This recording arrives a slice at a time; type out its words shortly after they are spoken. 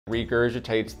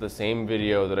regurgitates the same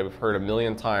video that I've heard a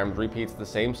million times, repeats the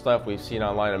same stuff we've seen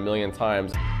online a million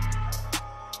times.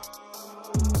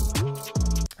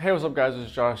 Hey, what's up guys,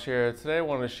 it's Josh here. Today I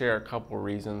want to share a couple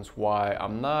reasons why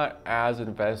I'm not as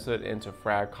invested into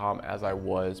FragCom as I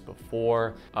was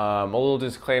before. A little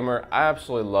disclaimer, I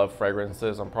absolutely love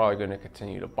fragrances. I'm probably going to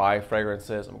continue to buy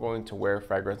fragrances. I'm going to wear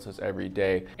fragrances every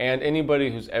day. And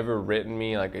anybody who's ever written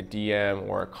me like a DM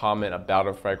or a comment about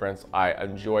a fragrance, I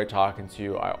enjoy talking to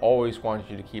you. I always want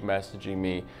you to keep messaging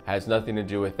me. It has nothing to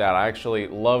do with that. I actually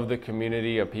love the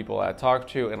community of people I talk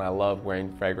to, and I love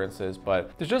wearing fragrances,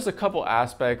 but there's just a couple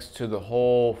aspects to the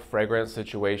whole fragrance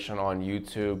situation on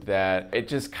YouTube that it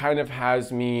just kind of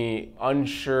has me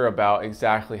unsure about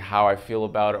exactly how I feel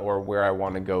about it or where I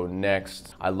want to go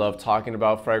next. I love talking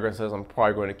about fragrances. I'm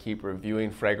probably going to keep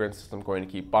reviewing fragrances. I'm going to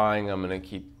keep buying them. I'm going to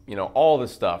keep, all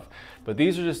this stuff. But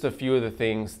these are just a few of the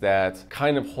things that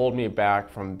kind of hold me back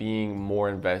from being more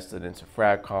invested into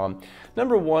FragCom.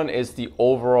 Number one is the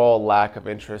overall lack of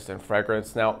interest in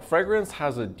fragrance. Now, fragrance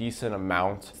has a decent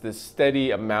amount, it's this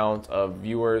steady amount of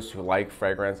viewers who like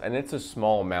fragrance, and it's a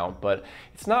small amount, but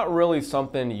it's not really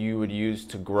something you would use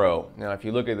to grow. Now, if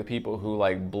you look at the people who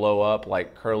like blow up,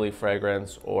 like Curly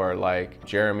Fragrance or like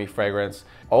Jeremy Fragrance,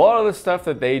 a lot of the stuff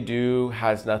that they do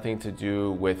has nothing to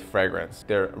do with fragrance.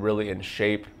 They're really in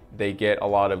shape. They get a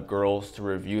lot of girls to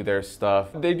review their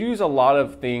stuff. They use a lot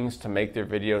of things to make their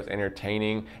videos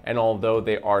entertaining, and although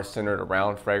they are centered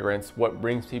around fragrance, what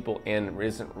brings people in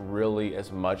isn't really as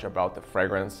much about the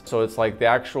fragrance. So it's like the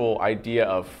actual idea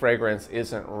of fragrance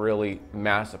isn't really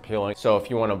mass appealing. So if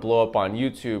you want to blow up on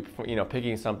YouTube,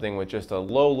 picking something with just a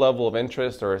low level of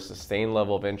interest or a sustained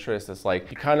level of interest, it's like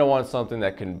you kind of want something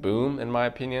that can boom, in my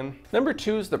opinion. Number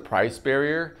two is the price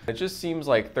barrier. It just seems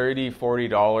like $30,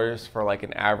 $40 for like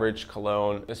an average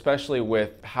cologne, especially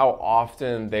with how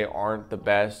often they aren't the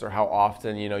best or how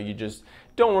often, you just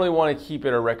don't really want to keep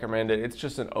it or recommend it. It's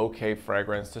just an okay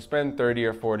fragrance. To spend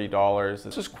 $30 or $40,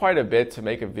 it's just quite a bit to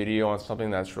make a video on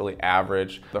something that's really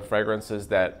average. The fragrances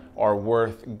that are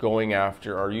worth going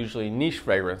after are usually niche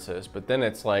fragrances, but then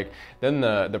it's like, then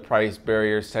the price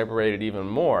barrier is separated even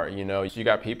more, So you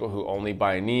got people who only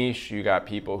buy niche, you got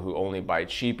people who only buy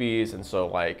cheapies, and so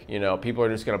like, people are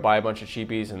just gonna buy a bunch of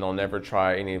cheapies and they'll never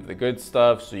try any of the good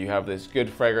stuff. So you have this good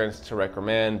fragrance to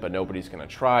recommend, but nobody's gonna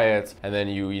try it. And then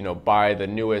you buy the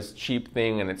newest cheap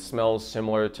thing and it smells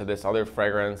similar to this other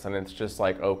fragrance and it's just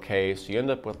like, okay, so you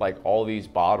end up with like all these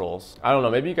bottles. I don't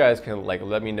know, maybe you guys can like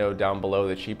let me know down below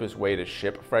the cheapest way to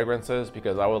ship fragrances,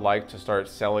 because I would like to start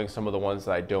selling some of the ones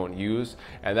that I don't use,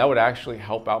 and that would actually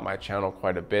help out my channel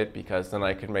quite a bit, because then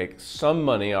I can make some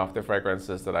money off the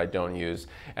fragrances that I don't use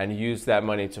and use that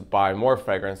money to buy more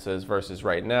fragrances, versus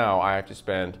right now I have to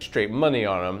spend straight money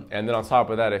on them. And then on top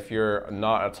of that, if you're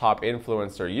not a top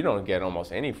influencer, you don't get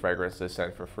almost any fragrances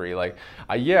sent for free. Like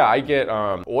yeah, I get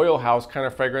oil house kind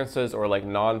of fragrances or like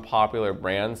non-popular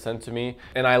brands sent to me,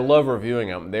 and I love reviewing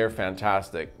them. They're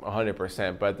fantastic,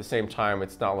 100%, but at the same time,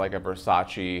 it's not like a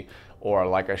Versace or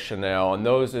like a Chanel, and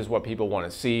those is what people want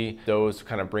to see. Those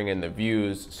kind of bring in the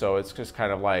views. So it's just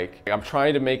kind of like, I'm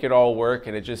trying to make it all work,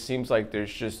 and it just seems like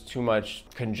there's just too much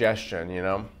congestion,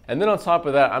 And then on top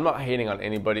of that, I'm not hating on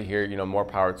anybody here, more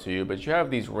power to you, but you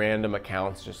have these random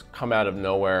accounts just come out of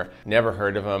nowhere, never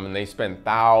heard of them, and they spend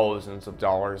thousands of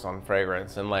dollars on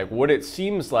fragrance. And like what it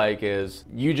seems like is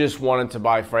you just wanted to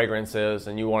buy fragrances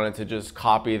and you wanted to just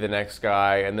copy the next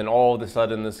guy, and then all of a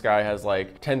sudden this guy has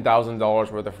like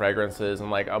 $10,000 worth of fragrances,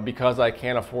 and like because I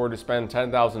can't afford to spend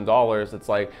 $10,000, it's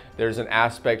like there's an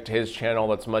aspect to his channel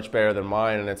that's much better than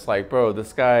mine, and it's like, bro,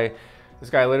 this guy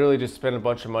literally just spent a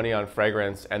bunch of money on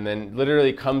fragrance and then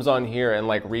literally comes on here and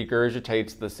like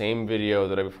regurgitates the same video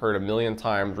that I've heard a million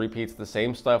times, repeats the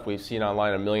same stuff we've seen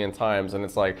online a million times, and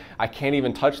it's like I can't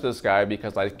even touch this guy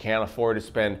because I can't afford to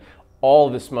spend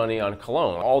all this money on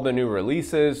cologne. All the new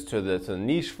releases to the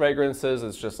niche fragrances,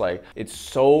 it's just like, it's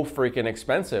so freaking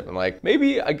expensive. And like,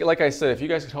 maybe, like I said, if you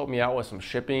guys could help me out with some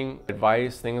shipping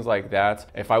advice, things like that,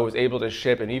 if I was able to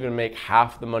ship and even make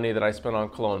half the money that I spent on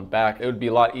cologne back, it would be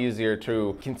a lot easier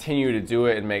to continue to do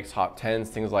it and make top 10s,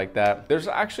 things like that. There's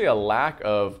actually a lack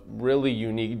of really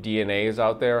unique DNAs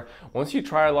out there. Once you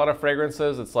try a lot of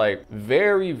fragrances, it's like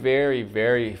very, very,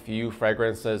 very few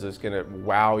fragrances is gonna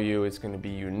wow you, it's gonna be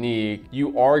unique, unique.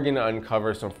 You are gonna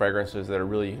uncover some fragrances that are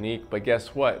really unique, but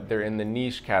guess what? They're in the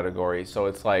niche category. So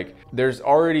it's like, there's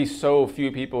already so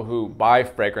few people who buy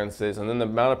fragrances, and then the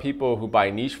amount of people who buy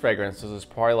niche fragrances is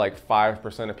probably like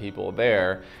 5% of people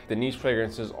there. The niche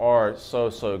fragrances are so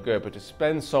good, but to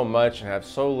spend so much and have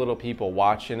so little people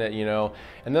watching it, you know,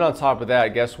 and then on top of that,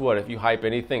 guess what? If you hype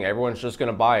anything, everyone's just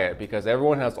gonna buy it because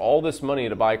everyone has all this money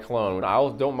to buy cologne. I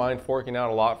don't mind forking out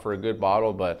a lot for a good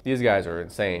bottle, but these guys are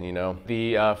insane, you know.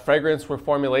 The fragrance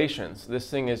reformulations, this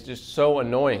thing is just so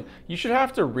annoying. You should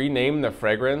have to rename the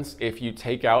fragrance if you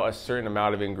take out a certain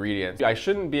amount of ingredients. I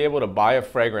shouldn't be able to buy a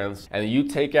fragrance and you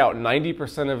take out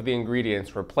 90% of the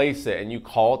ingredients, replace it, and you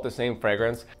call it the same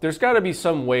fragrance. There's gotta be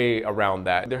some way around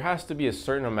that. There has to be a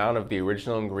certain amount of the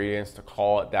original ingredients to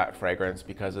call it that fragrance,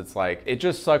 because it's like, it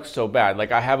just sucks so bad.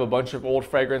 Like, I have a bunch of old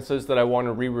fragrances that I want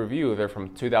to re-review. They're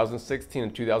from 2016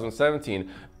 and 2017,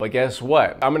 but guess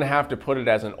what? I'm gonna have to put it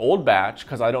as an old batch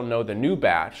because I don't know the new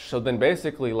batch. So then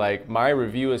basically, like, my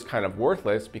review is kind of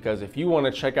worthless, because if you want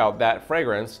to check out that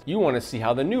fragrance, you want to see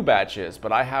how the new batch is,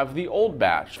 but I have the old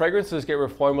batch. Fragrances get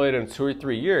reformulated in 2 or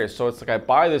 3 years, so it's like, I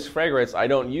buy this fragrance, I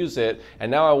don't use it,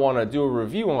 and now I want to do a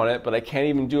review on it, but I can't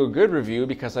even do a good review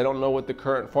because I don't know what the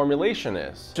current formulation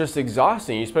is. Just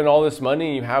exhausting. You spend all this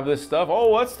money, you have this stuff, oh,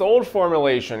 what's the old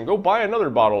formulation? Go buy another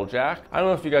bottle, Jack. I don't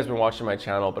know if you guys have been watching my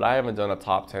channel, but I haven't done a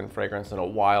top 10 fragrance in a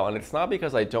while, and it's not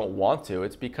because I don't want to,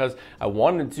 it's because I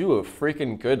want to do a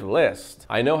freaking good list.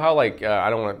 I know how, like, I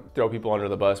don't want to throw people under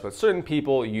the bus, but certain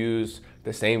people use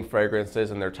the same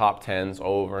fragrances in their top 10s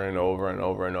over and over and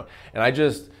over and over,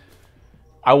 and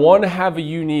I want to have a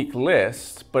unique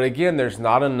list, but again, there's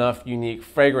not enough unique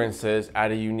fragrances at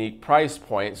a unique price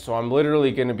point. So I'm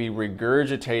literally going to be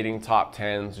regurgitating top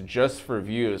 10s just for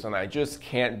views, and I just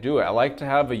can't do it. I like to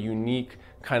have a unique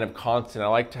kind of content. I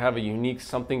like to have a unique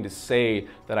something to say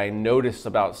that I notice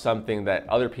about something that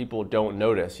other people don't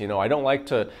notice. You know, I don't like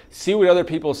to see what other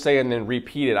people say and then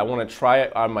repeat it. I want to try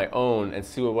it on my own and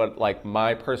see what like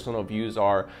my personal views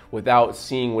are without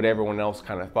seeing what everyone else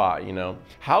kind of thought, you know.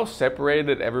 How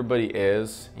separated everybody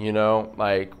is, you know,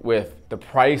 like with the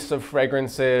price of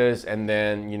fragrances, and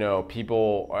then, you know,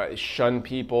 people shun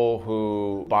people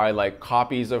who buy like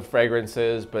copies of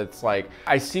fragrances, but it's like,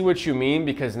 I see what you mean,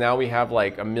 because now we have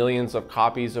like millions of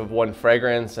copies of one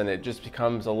fragrance and it just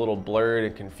becomes a little blurred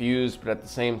and confused. But at the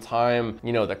same time,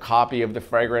 you know, the copy of the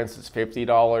fragrance is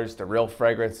 $50, the real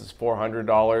fragrance is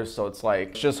 $400, so it's like,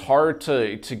 it's just hard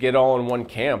to get all in one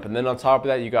camp. And then on top of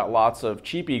that, you got lots of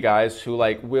cheapy guys who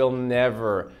like will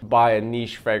never buy a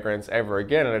niche fragrance ever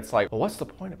again, and it's like, well, what's the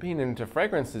point of being into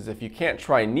fragrances if you can't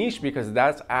try niche? Because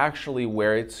that's actually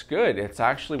where it's good. It's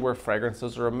actually where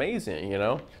fragrances are amazing, you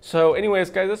know? So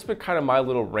anyways, guys, that's been kind of my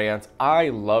little rant. I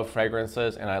love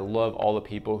fragrances, and I love all the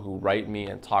people who write me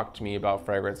and talk to me about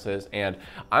fragrances. And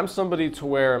I'm somebody to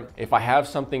where if I have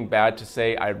something bad to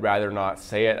say, I'd rather not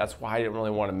say it. That's why I didn't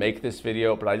really want to make this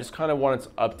video, but I just kind of wanted to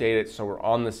update it so we're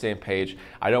on the same page.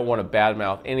 I don't want to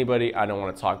badmouth anybody. I don't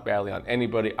want to talk badly on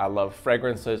anybody. I love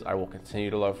fragrances. I will continue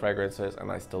to love fragrances,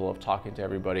 and I still love talking to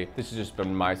everybody. This has just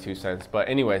been my 2 cents. But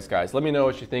anyways, guys, let me know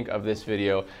what you think of this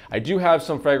video. I do have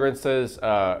some fragrances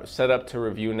set up to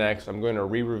review next. I'm going to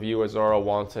re-review Azara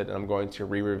Wanted, and I'm going to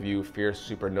re-review Fierce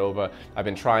Supernova. I've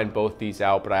been trying both these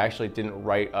out, but I actually didn't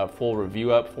write a full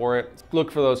review up for it. Look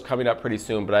for those coming up pretty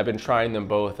soon, but I've been trying them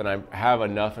both, and I have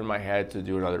enough in my head to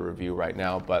do another review right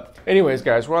now. But anyways,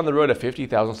 guys, we're on the road to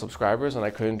 50,000 subscribers, and I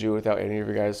couldn't do it without any of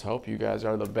your guys' help. You guys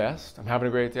are the best. I'm having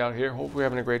a great day out here. Hopefully you're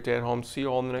having a great day at home. See you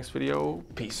all in the next video.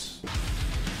 Peace.